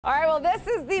All right, well, this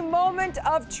is the moment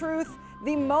of truth,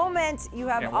 the moment you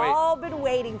have all been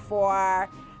waiting for.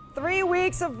 3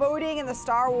 weeks of voting in the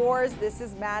Star Wars This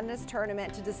Is Madness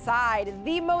tournament to decide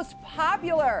the most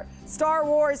popular Star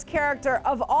Wars character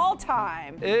of all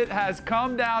time. It has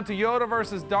come down to Yoda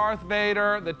versus Darth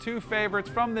Vader, the two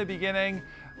favorites from the beginning.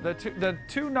 The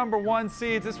two #1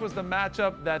 seeds. This was the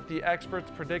matchup that the experts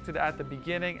predicted at the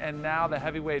beginning, and now the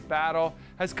heavyweight battle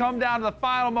has come down to the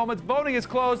final moments. Voting is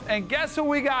closed, and guess who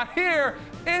we got here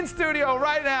in studio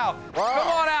right now? Come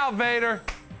on out, Vader.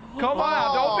 Come on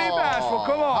out. Don't be bashful.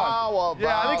 Come on.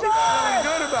 Yeah, I think he's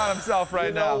feeling good about himself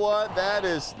right now. You know what?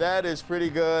 That is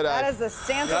pretty good. That is a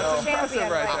stance of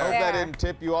champion right I hope that didn't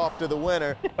tip you off to the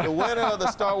winner. The winner of the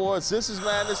Star Wars This Is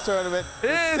Madness tournament,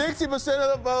 60%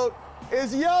 of the vote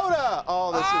is Yoda.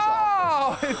 Oh, this is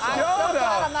awesome. It's I'm Yoda. so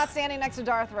glad I'm not standing next to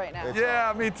Darth right now.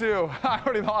 Yeah, me too. I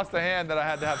already lost a hand that I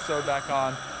had to have sewed back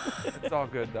on. It's all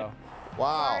good, though.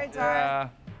 Wow. Sorry, Darth. Yeah.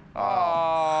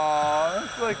 Oh,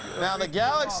 it's like... Now the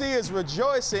galaxy is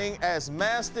rejoicing as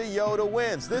Master Yoda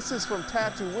wins. This is from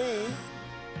Tatooine.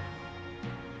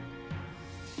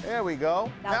 There we go.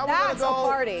 Now we're that's gonna a go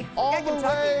party. all Forget the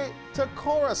Kentucky. way to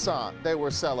Coruscant. They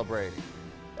were celebrating.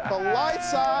 The light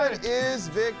side is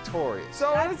victorious.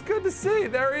 So it's good to see.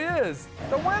 There he is.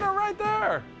 The winner right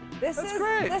there. This is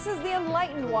the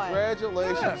enlightened one.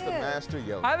 Congratulations to Master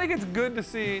Yoda. I think it's good to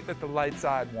see that the light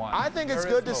side won. I think it's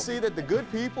good to see that the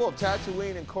good people of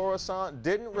Tatooine and Coruscant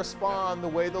didn't respond the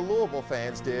way the Louisville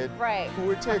fans did, who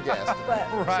were tear gassed. But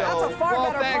that's a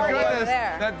far better party over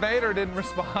there. That Vader didn't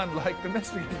respond like the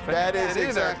Michigan fans That is did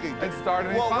exactly. And started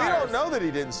any we fires. don't know that he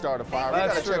didn't start a fire. We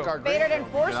That's gotta check true. our Vader green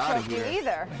didn't force Get outta choke you here.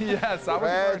 either. Yes, I was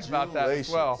worried about that as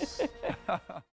well. Congratulations.